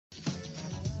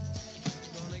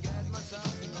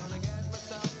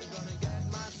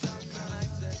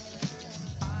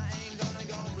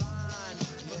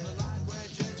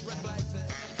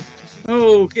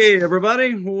Okay,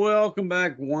 everybody, welcome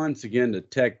back once again to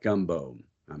Tech Gumbo.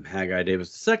 I'm Haggai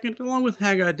Davis II, along with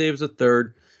Haggai Davis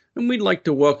III, and we'd like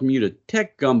to welcome you to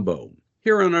Tech Gumbo.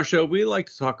 Here on our show, we like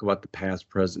to talk about the past,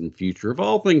 present, and future of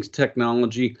all things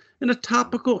technology in a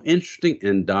topical, interesting,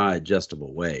 and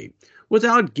digestible way.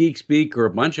 Without geek speak or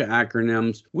a bunch of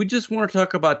acronyms, we just want to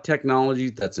talk about technology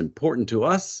that's important to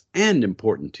us and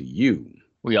important to you.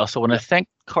 We also want to thank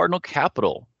Cardinal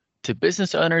Capital. To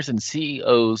business owners and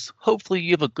CEOs, hopefully you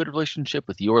have a good relationship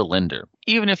with your lender.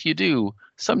 Even if you do,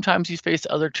 sometimes you face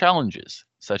other challenges,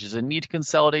 such as a need to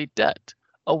consolidate debt,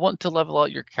 a want to level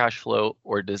out your cash flow,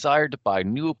 or a desire to buy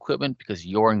new equipment because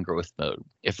you're in growth mode.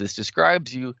 If this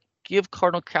describes you, give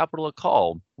Cardinal Capital a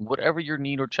call, whatever your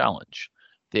need or challenge.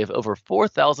 They have over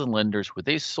 4,000 lenders where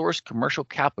they source commercial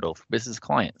capital for business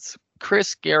clients.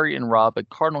 Chris, Gary, and Rob at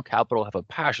Cardinal Capital have a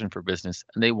passion for business,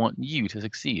 and they want you to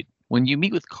succeed. When you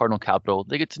meet with Cardinal Capital,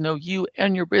 they get to know you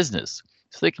and your business,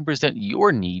 so they can present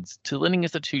your needs to a lending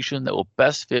institution that will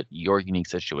best fit your unique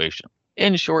situation.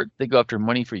 In short, they go after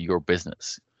money for your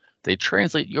business. They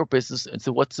translate your business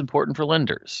into what's important for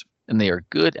lenders, and they are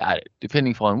good at it.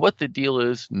 Depending upon what the deal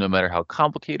is, no matter how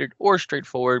complicated or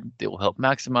straightforward, they will help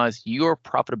maximize your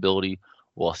profitability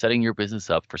while setting your business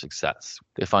up for success.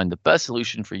 They find the best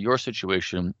solution for your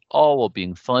situation, all while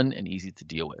being fun and easy to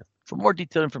deal with. For more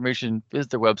detailed information,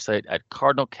 visit their website at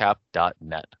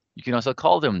cardinalcap.net. You can also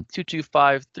call them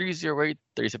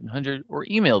 225-308-3700 or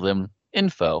email them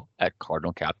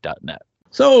info@cardinalcap.net.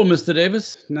 So, Mr.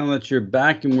 Davis, now that you're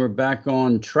back and we're back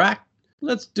on track,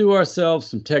 let's do ourselves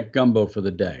some tech gumbo for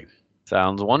the day.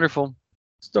 Sounds wonderful.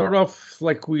 Start off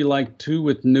like we like to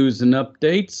with news and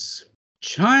updates.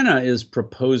 China is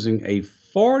proposing a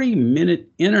 40-minute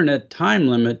internet time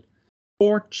limit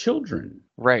for children.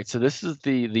 Right. So this is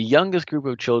the youngest group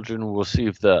of children will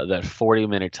receive that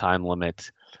 40-minute time limit.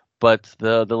 But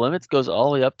the limit goes all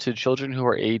the way up to children who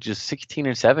are ages 16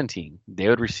 and 17. They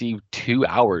would receive 2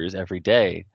 hours every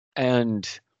day. And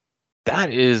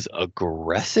that is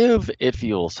aggressive. It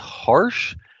feels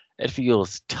harsh. It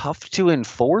feels tough to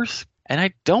enforce. And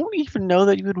I don't even know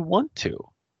that you would want to.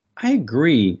 I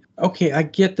agree. Okay, I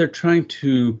get they're trying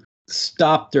to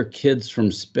stop their kids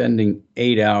from spending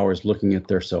 8 hours looking at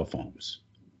their cell phones.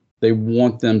 They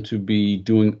want them to be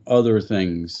doing other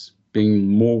things, being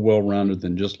more well-rounded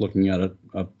than just looking at a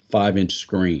 5-inch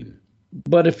screen.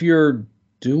 But if you're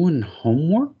doing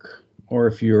homework or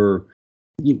if you're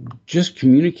just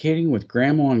communicating with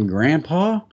grandma and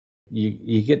grandpa,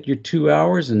 you get your 2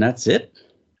 hours and that's it?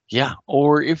 Yeah,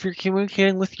 or if you're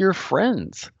communicating with your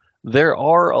friends. There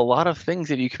are a lot of things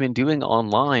that you can be doing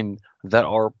online that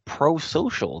are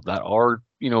pro-social, that are,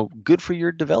 good for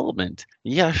your development.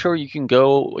 Yeah, sure, you can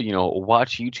go,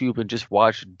 watch YouTube and just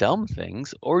watch dumb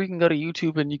things, or you can go to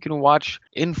YouTube and you can watch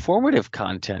informative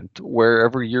content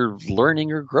wherever you're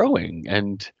learning or growing.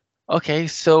 And okay,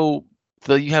 so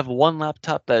you have one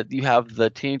laptop that you have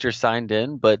the teenager signed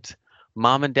in, but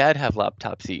mom and dad have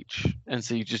laptops each. And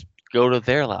so you just go to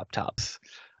their laptops.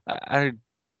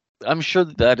 I'm sure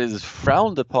that is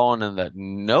frowned upon and that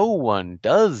no one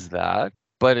does that.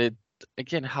 But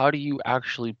again, how do you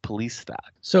actually police that?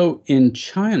 So in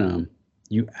China,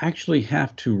 you actually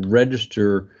have to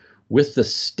register with the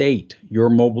state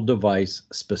your mobile device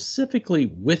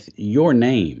specifically with your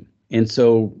name. And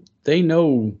so they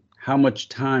know how much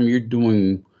time you're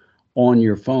doing on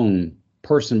your phone,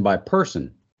 person by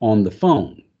person on the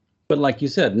phone. But like you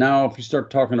said, now if you start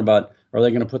talking about, are they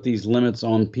going to put these limits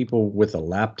on people with a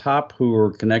laptop who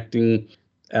are connecting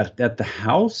at the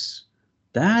house?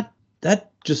 That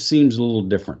just seems a little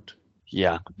different.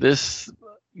 Yeah, this,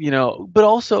 but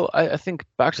also I think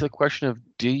back to the question of,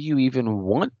 do you even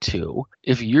want to?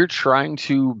 If you're trying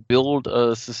to build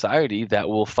a society that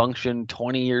will function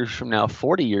 20 years from now,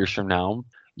 40 years from now,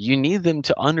 you need them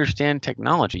to understand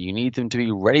technology. You need them to be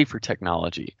ready for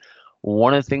technology.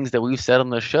 One of the things that we've said on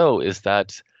the show is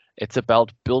that it's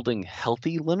about building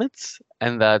healthy limits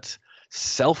and that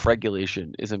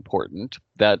self-regulation is important,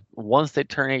 that once they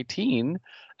turn 18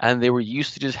 and they were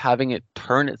used to just having it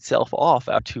turn itself off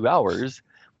after 2 hours,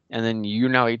 and then you're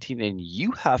now 18 and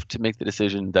you have to make the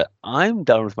decision that I'm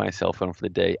done with my cell phone for the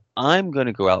day. I'm going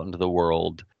to go out into the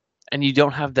world. And you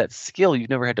don't have that skill. You've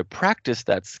never had to practice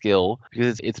that skill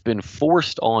because it's been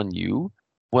forced on you.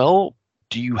 Well,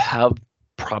 do you have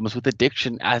problems with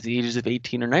addiction at the ages of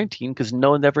 18 or 19 because no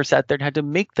one ever sat there and had to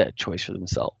make that choice for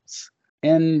themselves?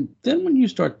 And then when you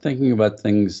start thinking about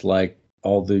things like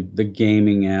all the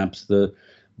gaming apps, the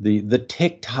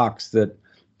TikToks, that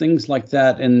things like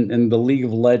that, and the League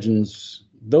of Legends,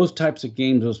 those types of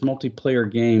games, those multiplayer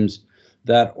games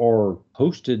that are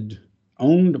hosted,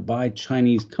 owned by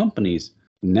Chinese companies,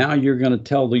 Now you're going to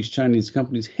tell these Chinese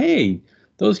companies, hey,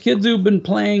 those kids who've been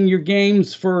playing your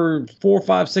games for 4,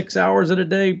 5, 6 hours a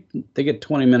day, they get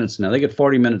 20 minutes now. They get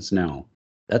 40 minutes now.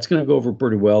 That's going to go over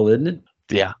pretty well, isn't it?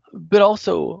 Yeah. But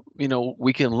also,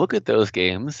 we can look at those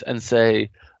games and say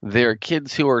there are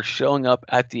kids who are showing up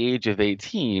at the age of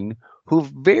 18 who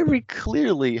very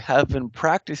clearly have been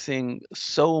practicing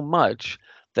so much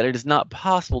that it is not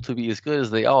possible to be as good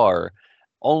as they are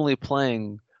only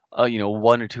playing,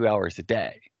 1 or 2 hours a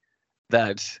day.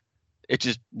 That it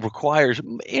just requires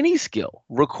any skill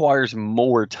requires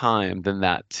more time than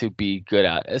that to be good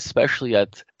at, especially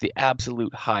at the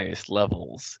absolute highest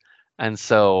levels. And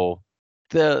so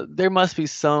there must be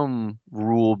some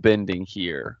rule bending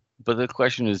here. But the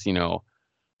question is,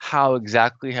 how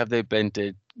exactly have they bent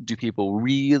it? Do people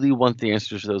really want the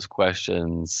answers to those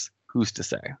questions? Who's to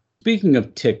say? Speaking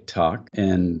of TikTok,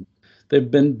 and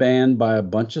they've been banned by a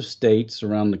bunch of states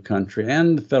around the country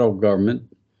and the federal government,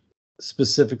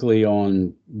 specifically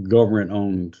on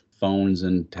government-owned phones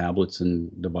and tablets and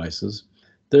devices.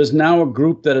 There's now a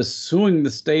group that is suing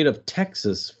the state of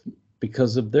Texas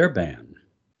because of their ban.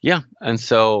 Yeah, and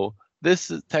so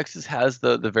Texas has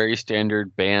the very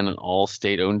standard ban on all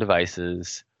state-owned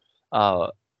devices,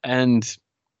 and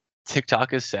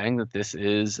TikTok is saying that this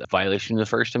is a violation of the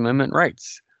First Amendment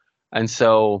rights. And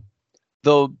so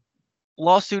the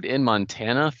lawsuit in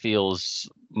Montana feels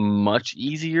much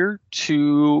easier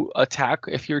to attack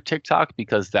if you're TikTok,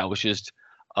 because that was just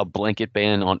a blanket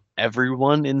ban on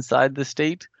everyone inside the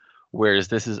state, whereas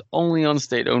this is only on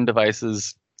state-owned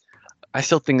devices. I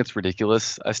still think it's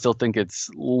ridiculous. I still think it's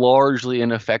largely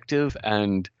ineffective,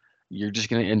 and you're just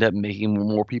going to end up making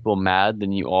more people mad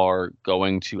than you are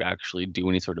going to actually do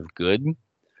any sort of good,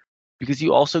 because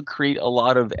you also create a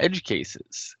lot of edge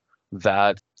cases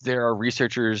that there are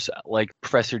researchers like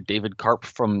Professor David Karp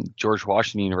from George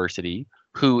Washington University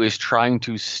who is trying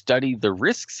to study the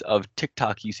risks of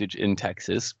TikTok usage in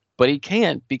Texas, but he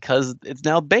can't because it's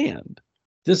now banned.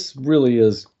 This really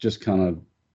is just kind of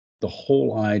the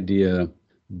whole idea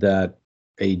that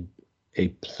a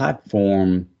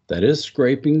platform that is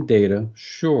scraping data,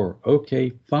 sure,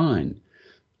 okay, fine.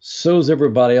 So's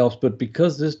everybody else, but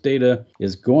because this data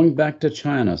is going back to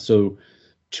China, so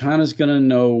China's going to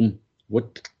know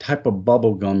what type of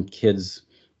bubble gum kids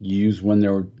use when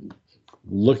they're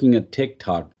looking at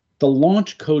TikTok. The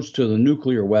launch codes to the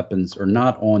nuclear weapons are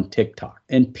not on TikTok,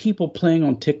 and people playing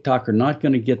on TikTok are not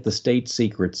going to get the state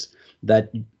secrets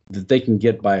that they can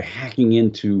get by hacking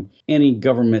into any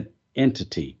government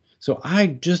entity. So I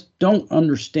just don't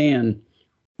understand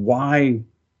why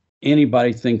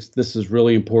anybody thinks this is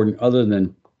really important other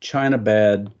than China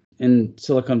bad and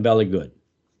Silicon Valley good.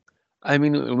 I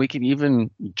mean, we can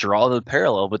even draw the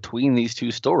parallel between these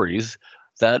two stories,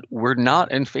 that we're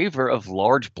not in favor of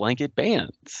large blanket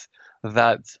bans,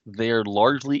 that they're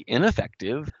largely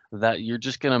ineffective, that you're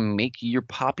just going to make your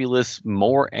populace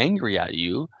more angry at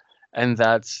you, and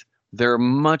that there are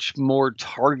much more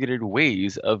targeted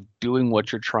ways of doing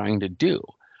what you're trying to do.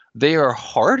 They are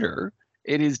harder.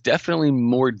 It is definitely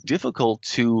more difficult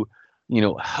to,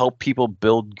 help people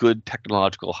build good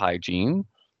technological hygiene,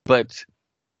 but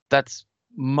that's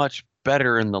much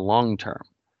better in the long term.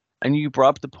 And you brought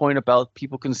up the point about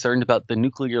people concerned about the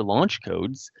nuclear launch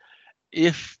codes.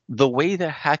 If the way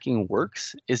that hacking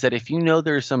works is that if you know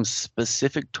there's some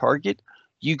specific target,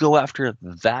 you go after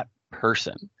that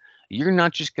person. You're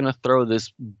not just going to throw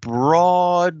this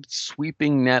broad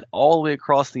sweeping net all the way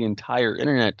across the entire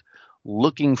internet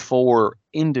looking for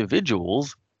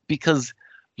individuals, because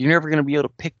you're never going to be able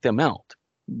to pick them out.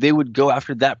 They would go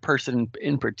after that person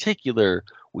in particular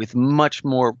with much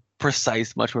more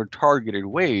precise, much more targeted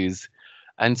ways.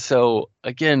 And so,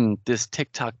 again, this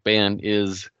TikTok ban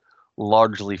is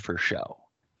largely for show.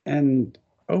 And,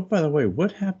 oh, by the way,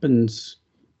 what happens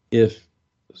if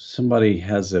somebody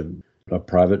has a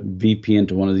private VPN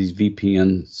to one of these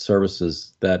VPN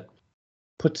services that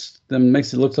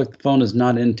makes it look like the phone is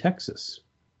not in Texas?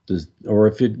 Or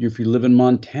if you live in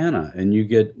Montana and you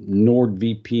get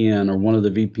NordVPN or one of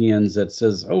the VPNs that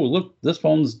says, oh, look,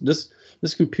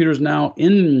 this computer's now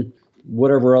in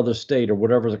whatever other state or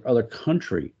whatever other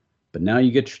country, but now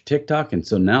you get your TikTok, and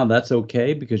so now that's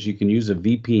okay because you can use a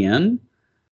VPN?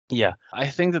 Yeah, I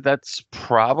think that that's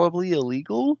probably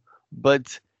illegal,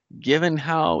 but given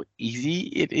how easy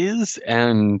it is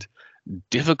and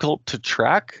difficult to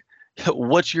track,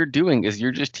 what you're doing is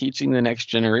you're just teaching the next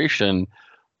generation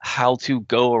how to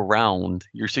go around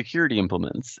your security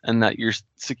implements, and that your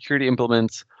security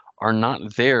implements are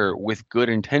not there with good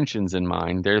intentions in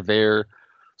mind. They're there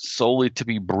solely to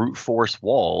be brute force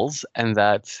walls, and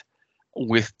that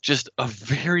with just a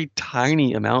very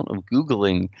tiny amount of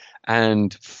Googling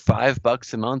and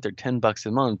 $5 a month or $10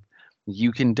 a month,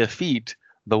 you can defeat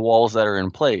the walls that are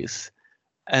in place.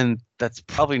 And that's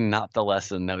probably not the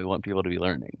lesson that we want people to be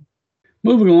learning.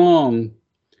 Moving along,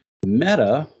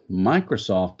 Meta,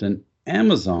 Microsoft, and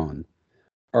Amazon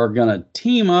are going to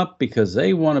team up because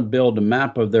they want to build a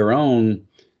map of their own,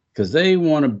 because they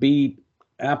want to beat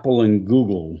Apple and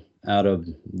Google out of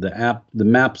the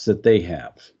maps that they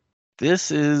have.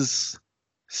 This is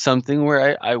something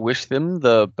where I wish them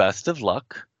the best of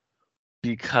luck,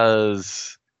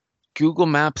 because Google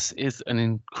Maps is an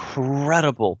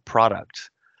incredible product.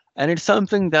 And it's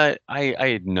something that I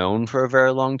had known for a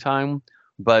very long time.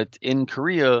 But in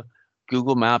Korea,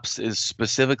 Google Maps is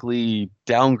specifically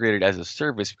downgraded as a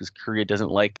service because Korea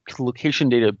doesn't like location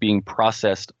data being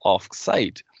processed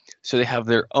off-site. So they have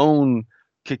their own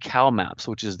Kakao Maps,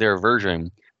 which is their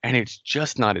version, and it's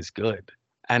just not as good.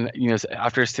 And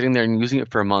after sitting there and using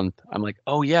it for a month, I'm like,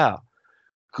 oh yeah,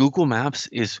 Google Maps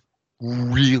is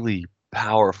really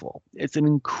powerful. It's an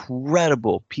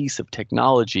incredible piece of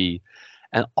technology,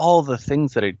 and all the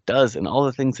things that it does and all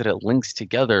the things that it links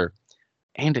together,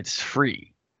 and it's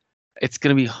free. It's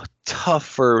going to be tough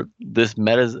for this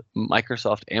Meta,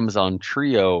 Microsoft, Amazon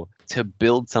trio to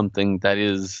build something that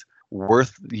is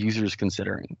worth users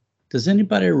considering. Does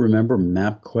anybody remember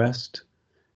MapQuest?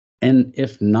 And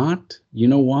if not, you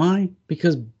know why?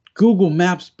 Because Google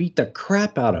Maps beat the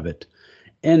crap out of it.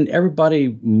 And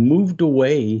everybody moved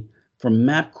away from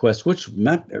MapQuest, which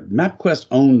MapQuest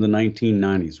owned the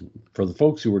 1990s. For the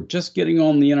folks who were just getting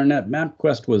on the internet,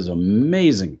 MapQuest was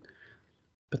amazing.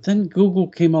 But then Google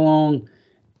came along,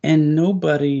 and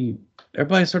everybody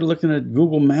started looking at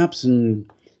Google Maps and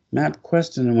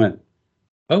MapQuest and went,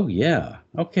 oh yeah,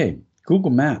 okay,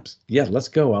 Google Maps. Yeah, let's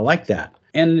go. I like that.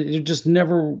 And it just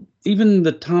never, even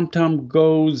the TomTom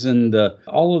Goes and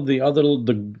all of the other,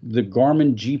 the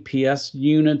Garmin GPS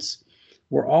units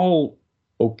were all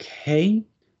okay,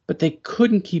 but they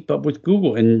couldn't keep up with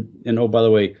Google. And oh, by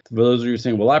the way, for those of you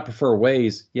saying, well, I prefer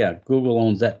Waze, yeah, Google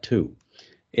owns that too.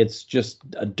 It's just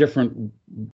a different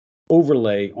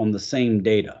overlay on the same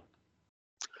data.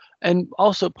 And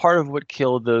also part of what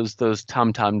killed those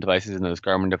TomTom devices and those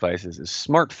Garmin devices is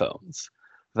smartphones.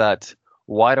 That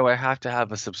why do I have to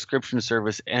have a subscription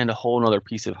service and a whole other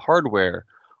piece of hardware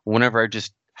whenever I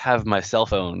just have my cell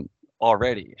phone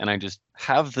already and I just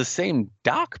have the same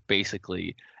dock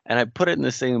basically and I put it in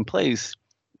the same place,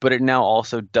 but it now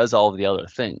also does all of the other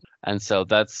things. And so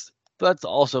that's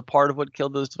also part of what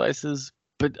killed those devices.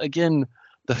 But again,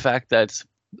 the fact that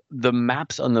the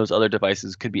maps on those other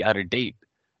devices could be out of date.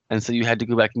 And so you had to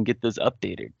go back and get those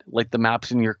updated. Like the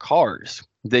maps in your cars,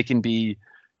 they can be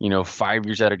 5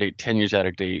 years out of date, 10 years out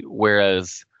of date,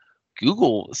 whereas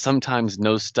Google sometimes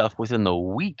knows stuff within the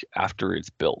week after it's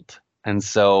built. And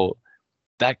so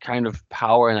that kind of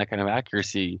power and that kind of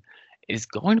accuracy is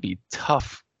going to be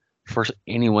tough for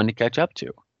anyone to catch up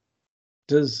to.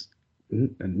 Does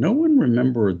no one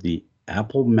remember the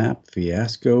Apple Map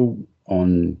fiasco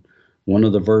on one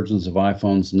of the versions of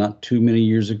iPhones not too many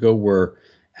years ago, where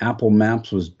Apple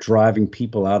Maps was driving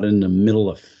people out in the middle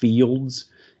of fields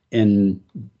and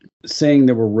saying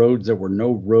there were roads that were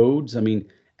no roads? I mean,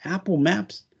 Apple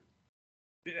Maps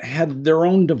had their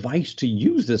own device to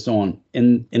use this on,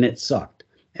 and it sucked.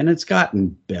 And it's gotten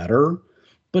better,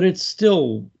 but it's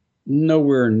still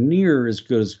nowhere near as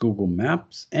good as Google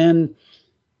Maps. And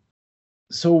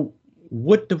so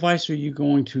what device are you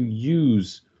going to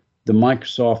use the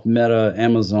Microsoft, Meta,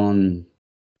 Amazon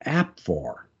app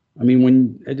for? I mean,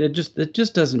 when it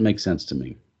just doesn't make sense to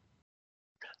me.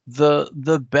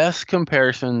 The best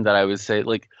comparison that I would say,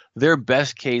 like their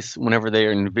best case whenever they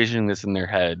are envisioning this in their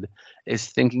head, is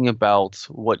thinking about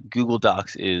what Google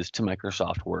Docs is to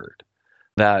Microsoft Word.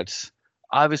 That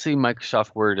obviously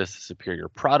Microsoft Word is a superior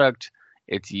product.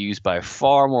 It's used by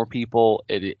far more people.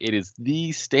 It is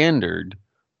the standard,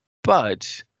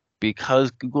 but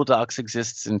because Google Docs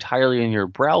exists entirely in your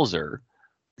browser,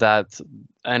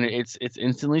 and it's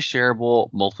instantly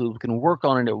shareable. Multiple people can work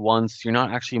on it at once. You're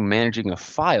not actually managing a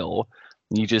file.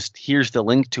 You just, here's the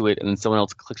link to it, and then someone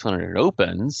else clicks on it and it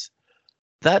opens.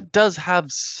 That does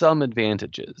have some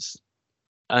advantages.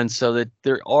 And so that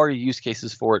there are use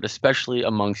cases for it, especially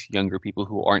amongst younger people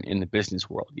who aren't in the business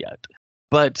world yet.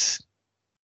 But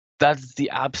that's the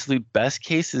absolute best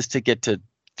case, is to get to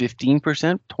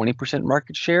 15%, 20%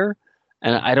 market share.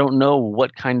 And I don't know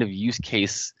what kind of use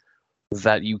case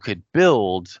that you could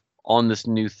build on this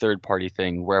new third-party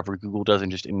thing wherever Google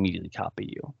doesn't just immediately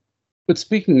copy you. But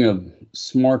speaking of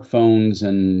smartphones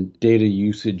and data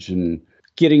usage and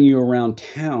getting you around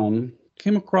town,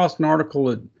 came across an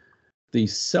article that the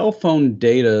cell phone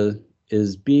data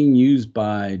is being used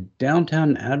by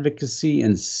downtown advocacy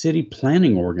and city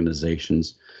planning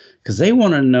organizations because they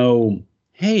want to know,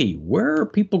 hey, where are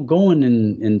people going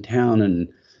in town? And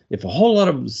if a whole lot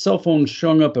of cell phones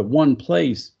showing up at one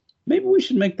place, maybe we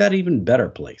should make that even better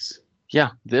place.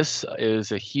 Yeah, this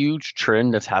is a huge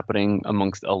trend that's happening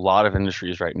amongst a lot of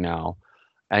industries right now.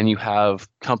 And you have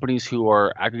companies who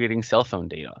are aggregating cell phone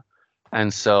data.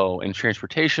 And so in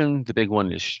transportation, the big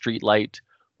one is Streetlight.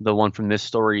 The one from this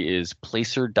story is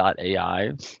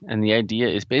Placer.ai. And the idea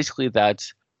is basically that,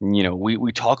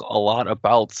 we talk a lot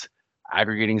about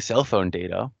aggregating cell phone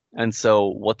data. And so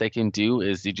what they can do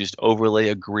is you just overlay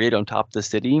a grid on top of the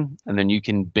city, and then you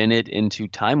can bin it into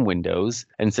time windows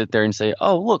and sit there and say,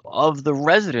 oh, look, of the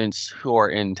residents who are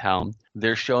in town,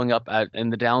 they're showing up in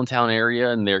the downtown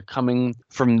area and they're coming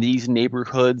from these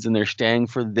neighborhoods and they're staying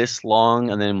for this long.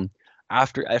 And then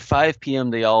at 5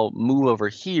 p.m., they all move over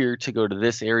here to go to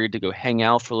this area to go hang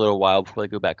out for a little while before they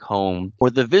go back home. Or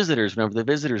the visitors, whenever the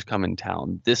visitors come in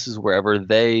town, this is wherever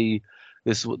they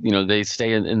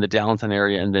stay in the downtown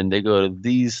area, and then they go to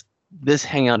this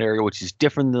hangout area, which is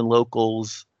different than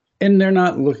locals. And they're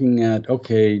not looking at,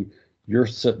 okay, your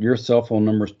cell phone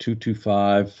number is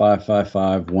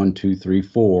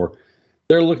 225-555-1234.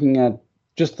 They're looking at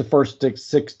just the first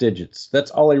six digits.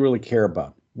 That's all they really care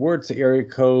about. Where it's the area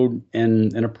code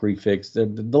and a prefix. The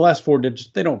last four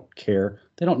digits, they don't care.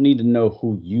 They don't need to know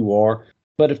who you are.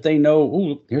 But if they know,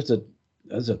 ooh, there's a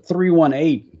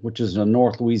 318, which is a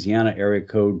North Louisiana area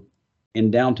code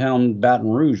in downtown Baton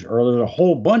Rouge, or there's a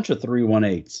whole bunch of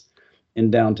 318s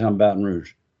in downtown Baton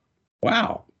Rouge.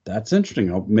 Wow, that's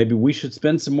interesting. Maybe we should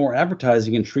spend some more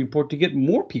advertising in Shreveport to get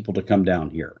more people to come down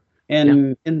here.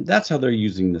 And that's how they're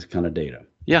using this kind of data.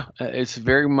 Yeah, it's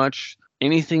very much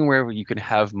anything where you can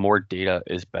have more data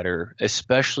is better,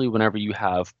 especially whenever you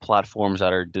have platforms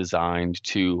that are designed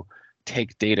to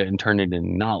take data and turn it into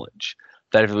knowledge.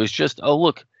 That if it was just, oh,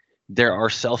 look, there are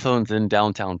cell phones in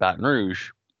downtown Baton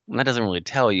Rouge, and that doesn't really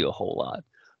tell you a whole lot.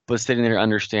 But sitting there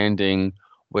understanding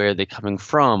where are they coming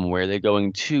from, where are they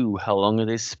going to, how long are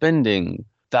they spending,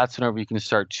 that's whenever you can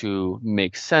start to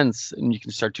make sense and you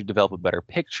can start to develop a better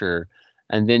picture.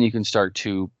 And then you can start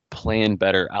to plan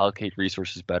better, allocate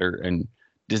resources better, and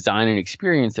design an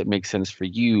experience that makes sense for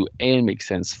you and makes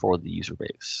sense for the user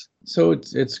base. So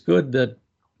it's good that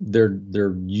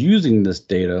they're using this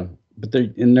data, but they're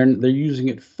using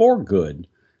it for good.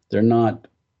 They're not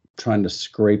trying to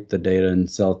scrape the data and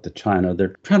sell it to China.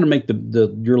 They're trying to make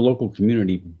your local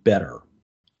community better.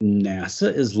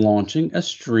 NASA is launching a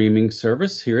streaming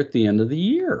service here at the end of the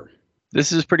year.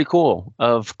 This is pretty cool.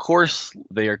 Of course,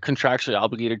 they are contractually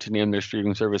obligated to name their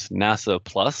streaming service NASA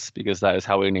Plus, because that is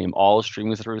how we name all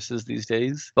streaming services these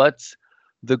days. But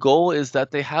the goal is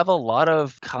that they have a lot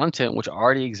of content which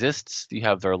already exists. You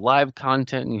have their live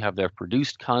content and you have their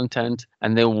produced content,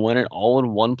 and they want it all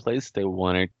in one place. They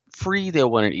want it free. They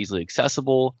want it easily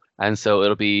accessible. And so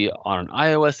it'll be on an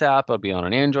iOS app. It'll be on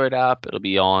an Android app. It'll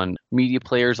be on media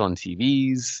players on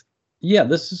TVs. Yeah,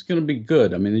 this is going to be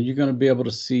good. I mean, you're going to be able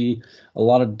to see a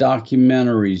lot of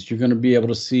documentaries. You're going to be able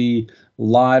to see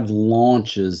live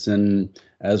launches. And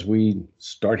as we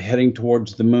start heading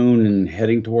towards the moon and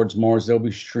heading towards Mars, they'll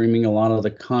be streaming a lot of the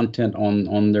content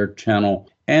on their channel.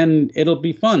 And it'll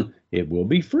be fun. It will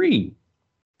be free.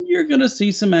 You're going to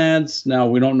see some ads. Now,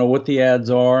 we don't know what the ads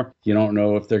are. You don't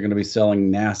know if they're going to be selling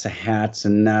NASA hats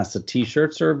and NASA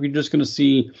T-shirts, or if you're just going to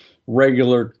see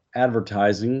regular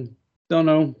advertising. Don't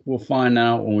know. We'll find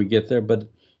out when we get there. But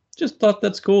just thought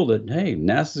that's cool that, hey,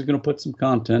 NASA's going to put some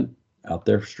content out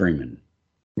there streaming.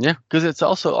 Yeah, because it's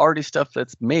also already stuff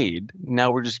that's made.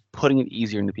 Now we're just putting it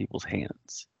easier into people's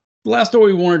hands. The last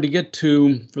story we wanted to get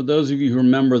to, for those of you who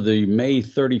remember the May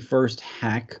 31st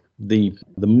hack, the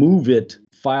MoveIt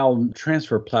file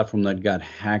transfer platform that got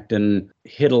hacked and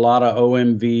hit a lot of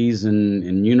OMVs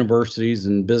and universities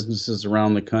and businesses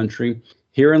around the country.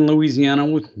 Here in Louisiana,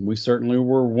 we certainly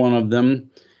were one of them.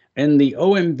 And the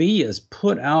OMV has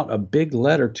put out a big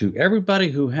letter to everybody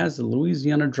who has a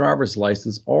Louisiana driver's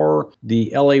license or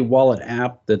the LA Wallet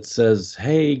app that says,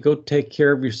 hey, go take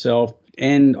care of yourself,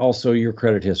 and also your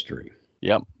credit history.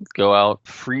 Yep. Go out,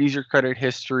 freeze your credit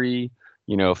history,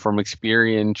 from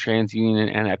Experian,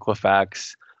 TransUnion, and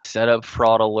Equifax, set up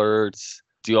fraud alerts,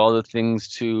 do all the things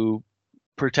to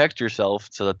protect yourself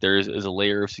so that there is a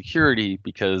layer of security,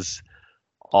 because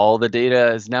all the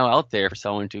data is now out there for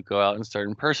someone to go out and start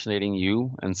impersonating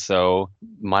you. And so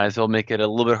might as well make it a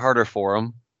little bit harder for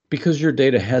them. Because your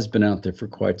data has been out there for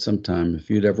quite some time. If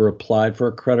you'd ever applied for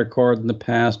a credit card in the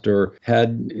past or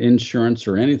had insurance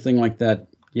or anything like that,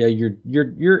 yeah,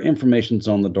 your information's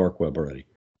on the dark web already.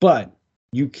 But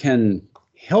You can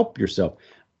help yourself.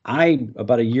 I,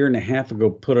 about a year and a half ago,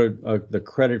 put the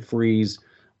credit freeze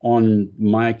on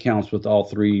my accounts with all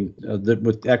three,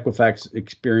 with Equifax,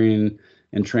 Experian,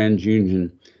 and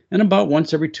TransUnion. And about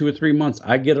once every 2 or 3 months,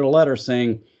 I get a letter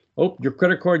saying, "Oh, your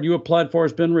credit card you applied for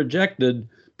has been rejected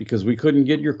because we couldn't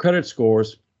get your credit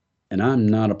scores." And I'm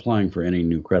not applying for any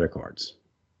new credit cards.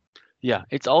 Yeah,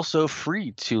 it's also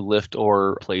free to lift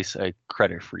or place a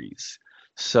credit freeze.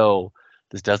 So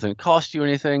this doesn't cost you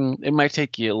anything. It might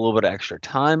take you a little bit of extra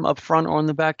time up front or on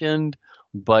the back end,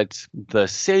 but the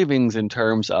savings in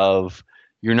terms of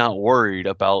you're not worried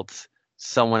about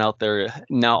someone out there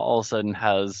now all of a sudden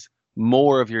has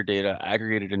more of your data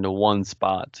aggregated into one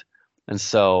spot. And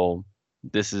so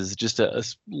this is just a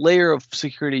layer of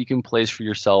security you can place for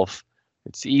yourself.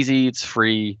 It's easy, it's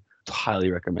free,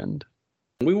 highly recommend.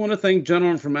 We want to thank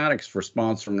General Informatics for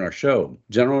sponsoring our show.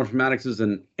 General Informatics is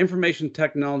an information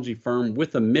technology firm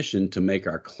with a mission to make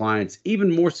our clients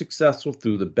even more successful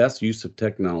through the best use of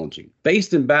technology.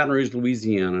 Based in Baton Rouge,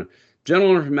 Louisiana,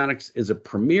 General Informatics is a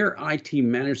premier IT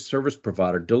managed service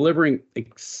provider delivering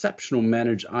exceptional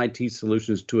managed IT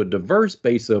solutions to a diverse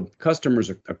base of customers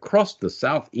across the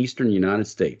southeastern United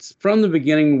States. From the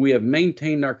beginning, we have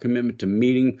maintained our commitment to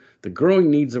meeting the growing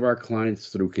needs of our clients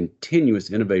through continuous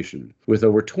innovation. With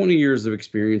over 20 years of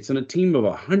experience and a team of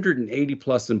 180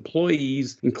 plus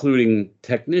employees, including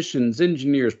technicians,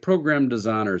 engineers, program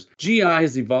designers, GI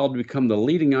has evolved to become the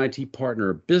leading IT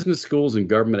partner of business schools and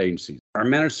government agencies. Our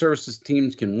managed services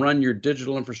teams can run your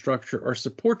digital infrastructure or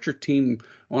support your team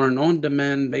on an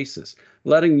on-demand basis,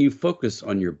 letting you focus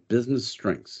on your business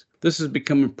strengths. This has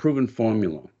become a proven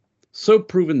formula. So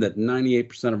proven that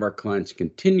 98% of our clients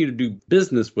continue to do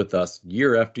business with us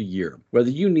year after year.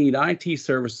 Whether you need IT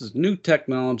services, new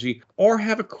technology, or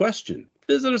have a question,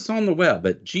 visit us on the web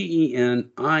at geninf.com.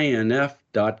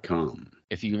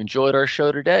 If you enjoyed our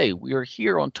show today, we are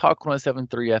here on Talk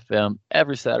 107.3 FM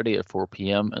every Saturday at 4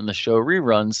 p.m. and the show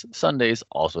reruns Sundays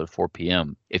also at 4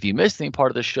 p.m. If you missed any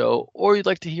part of the show or you'd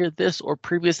like to hear this or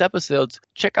previous episodes,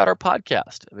 check out our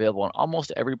podcast, available on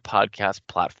almost every podcast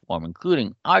platform,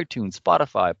 including iTunes,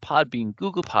 Spotify, Podbean,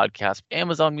 Google Podcasts,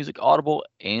 Amazon Music, Audible,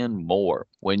 and more.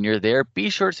 When you're there, be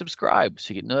sure to subscribe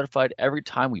so you get notified every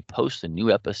time we post a new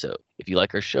episode. If you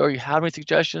like our show or you have any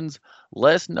suggestions,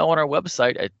 let us know on our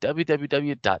website at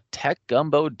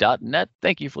www.techgumbo.net.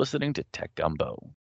 Thank you for listening to Tech Gumbo.